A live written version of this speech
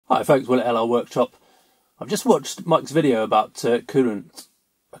Hi folks, Will at LR Workshop. I've just watched Mike's video about a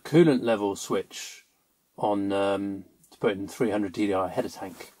coolant level switch on to put in 300 TDI header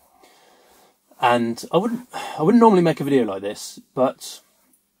tank. And I wouldn't normally make a video like this, but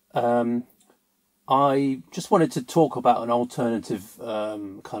I just wanted to talk about an alternative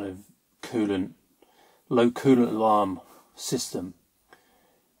kind of low coolant alarm system,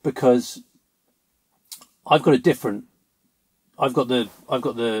 because I've got the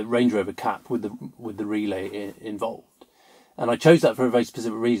Range Rover cap with the relay involved, and I chose that for a very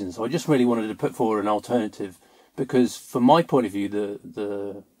specific reason. So I just really wanted to put forward an alternative, because from my point of view,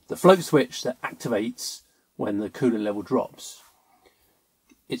 the float switch that activates when the coolant level drops,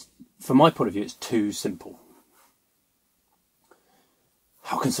 from my point of view, it's too simple.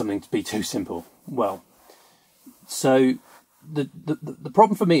 How can something be too simple? Well, so the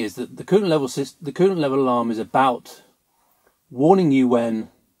problem for me is that the coolant level alarm is about warning you when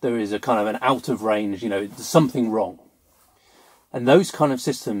there is a kind of an out of range, there's something wrong. And those kind of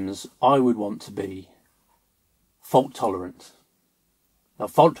systems I would want to be fault tolerant. Now,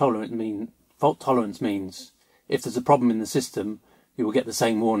 fault tolerance means if there's a problem in the system, you will get the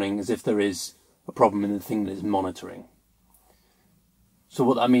same warning as if there is a problem in the thing that is monitoring. So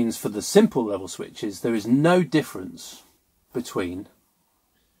what that means for the simple level switch is there is no difference between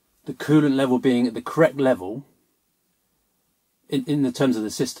the coolant level being at the correct level in the terms of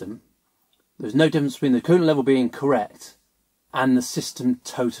the system. There's no difference between the coolant level being correct and the system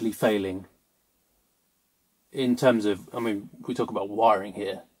totally failing. In terms of, we talk about wiring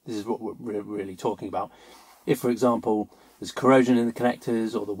here. This is what we're really talking about. If, for example, there's corrosion in the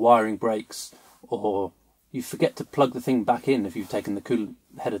connectors, or the wiring breaks, or you forget to plug the thing back in if you've taken the coolant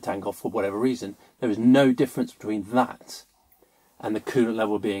header tank off for whatever reason, there is no difference between that and the coolant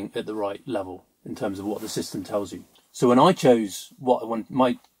level being at the right level in terms of what the system tells you. So when I chose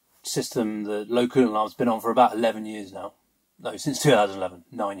my system, the low coolant alarm's been on for about 11 years now. No, since 2011,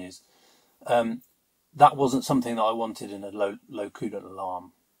 9 years. That wasn't something that I wanted in a low coolant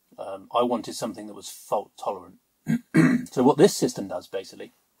alarm. I wanted something that was fault tolerant. So what this system does,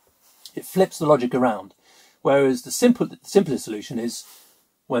 basically, it flips the logic around. Whereas the simplest solution is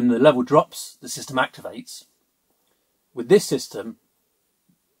when the level drops, the system activates. With this system,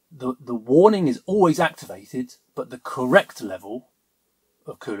 the warning is always activated, but the correct level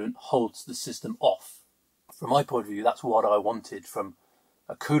of coolant holds the system off. From my point of view, that's what I wanted from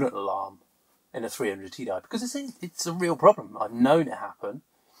a coolant alarm in a 300 TDI, because it's a real problem. I've known it happen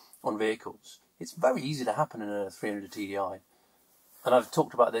on vehicles. It's very easy to happen in a 300 TDI. And I've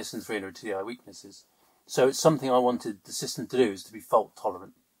talked about this in 300 TDI weaknesses. So it's something I wanted the system to do, is to be fault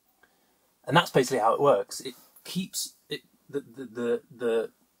tolerant. And that's basically how it works. It keeps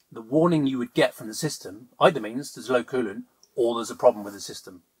the warning you would get from the system either means there's low coolant or there's a problem with the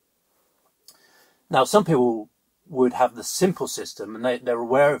system. Now, some people would have the simple system, and they're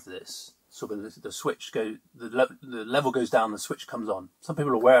aware of this. So when the switch the level goes down, the switch comes on. Some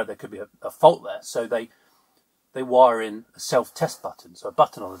people are aware there could be a fault there, so they wire in a self-test button. So a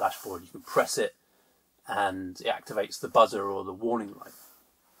button on the dashboard, you can press it, and it activates the buzzer or the warning light.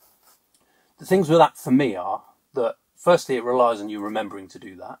 The things with that for me are that, firstly, it relies on you remembering to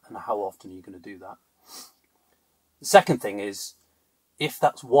do that, and how often you're going to do that. The second thing is, if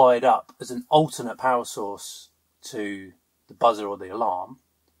that's wired up as an alternate power source to the buzzer or the alarm,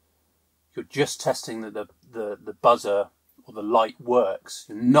 you're just testing that the buzzer or the light works.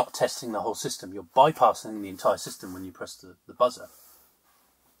 You're not testing the whole system. You're bypassing the entire system when you press the buzzer.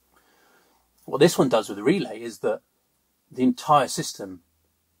 What this one does with the relay is that the entire system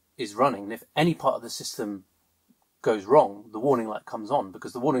is running, and if any part of the system goes wrong, the warning light comes on,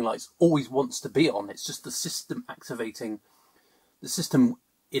 because the warning light always wants to be on. It's just the system activating. The system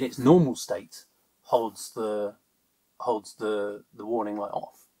in its normal state holds the warning light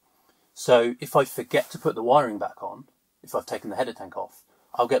off. So if I forget to put the wiring back on, if I've taken the header tank off,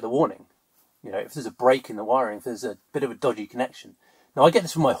 I'll get the warning. If there's a break in the wiring, if there's a bit of a dodgy connection. Now, I get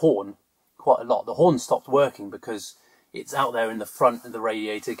this from my horn quite a lot. The horn stopped working because it's out there in the front of the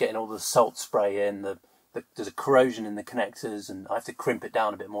radiator getting all the salt spray in. There's a corrosion in the connectors, and I have to crimp it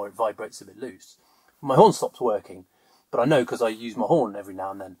down a bit more. It vibrates a bit loose. My horn stopped working, but I know because I use my horn every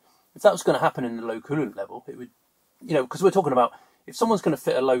now and then. If that was going to happen in the low coolant level, it would, because we're talking about, if someone's going to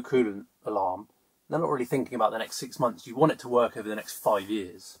fit a low coolant alarm, they're not really thinking about the next 6 months. You want it to work over the next 5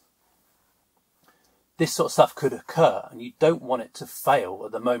 years. This sort of stuff could occur, and you don't want it to fail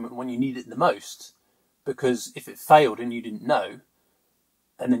at the moment when you need it the most, because if it failed and you didn't know,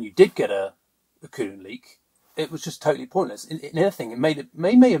 and then you did get a coolant leak, it was just totally pointless. In anything, it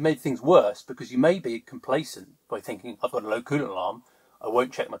may have made things worse, because you may be complacent by thinking, I've got a low coolant alarm, I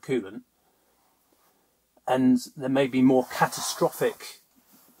won't check my coolant, and there may be more catastrophic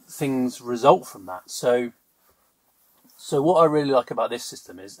things result from that. So what I really like about this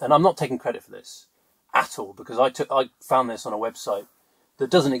system is, and I'm not taking credit for this at all, because I found this on a website that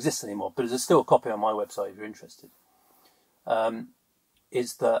doesn't exist anymore, but there's still a copy on my website if you're interested.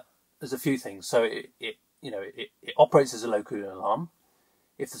 Is that there's a few things. So it operates as a low coolant alarm.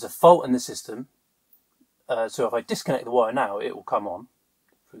 If there's a fault in the system, so if I disconnect the wire now, it will come on,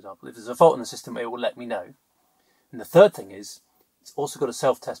 for example. If there's a fault in the system, it will let me know. And the third thing is, it's also got a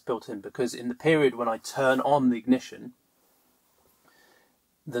self-test built in, because in the period when I turn on the ignition,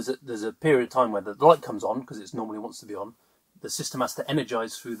 there's a period of time where the light comes on, because it normally wants to be on. The system has to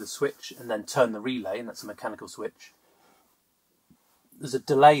energize through the switch and then turn the relay, and that's a mechanical switch. There's a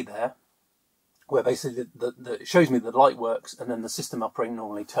delay there, where basically it shows me the light works, and then the system operating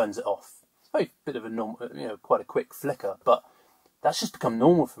normally turns it off. It's a very bit of a normal, quite a quick flicker, but that's just become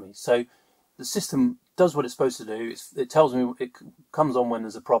normal for me. So the system does what it's supposed to do. It tells me, it comes on when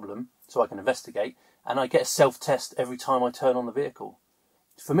there's a problem, so I can investigate, and I get a self-test every time I turn on the vehicle.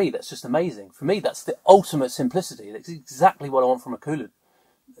 For me, that's just amazing. For me, that's the ultimate simplicity. That's exactly what I want from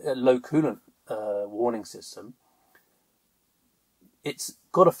a low coolant warning system. It's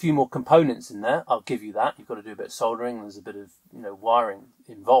got a few more components in there, I'll give you that. You've got to do a bit of soldering, there's a bit of wiring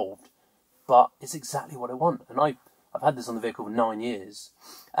involved, but it's exactly what I want. And I've had this on the vehicle for 9 years,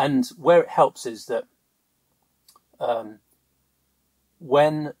 and where it helps is that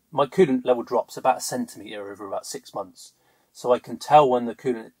when my coolant level drops about 1 centimetre over about 6 months, so I can tell when the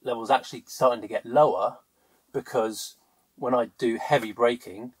coolant level is actually starting to get lower, because when I do heavy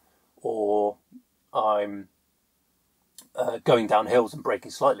braking, or I'm going down hills and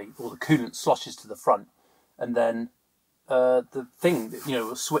braking slightly, or the coolant sloshes to the front, and then the thing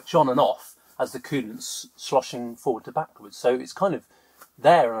will switch on and off as the coolant's sloshing forward to backwards. So it's kind of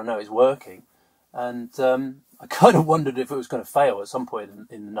there, and I know it's working. And I kind of wondered if it was going to fail at some point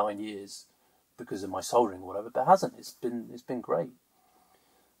in the 9 years because of my soldering or whatever, but it hasn't. It's been great.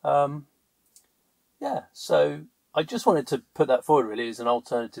 Yeah, so I just wanted to put that forward really as an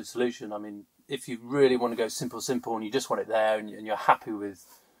alternative solution. I mean, if you really want to go simple, and you just want it there, and you're happy with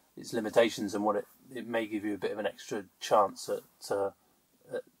its limitations and what it may give you a bit of an extra chance at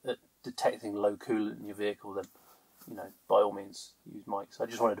detecting low coolant in your vehicle, then by all means use Mike's. I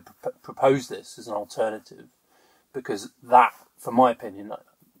just wanted to propose this as an alternative, because that, for my opinion,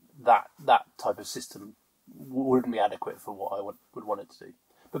 that type of system wouldn't be adequate for what I would want it to do.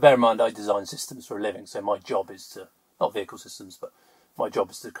 But bear in mind, I design systems for a living, so my job is to, not vehicle systems, but my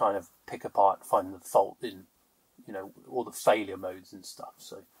job is to kind of pick apart, find the fault in, all the failure modes and stuff.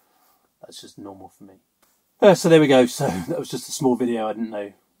 So that's just normal for me. So there we go. So that was just a small video. I didn't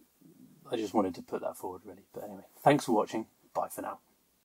know. I just wanted to put that forward really. But anyway, thanks for watching. Bye for now.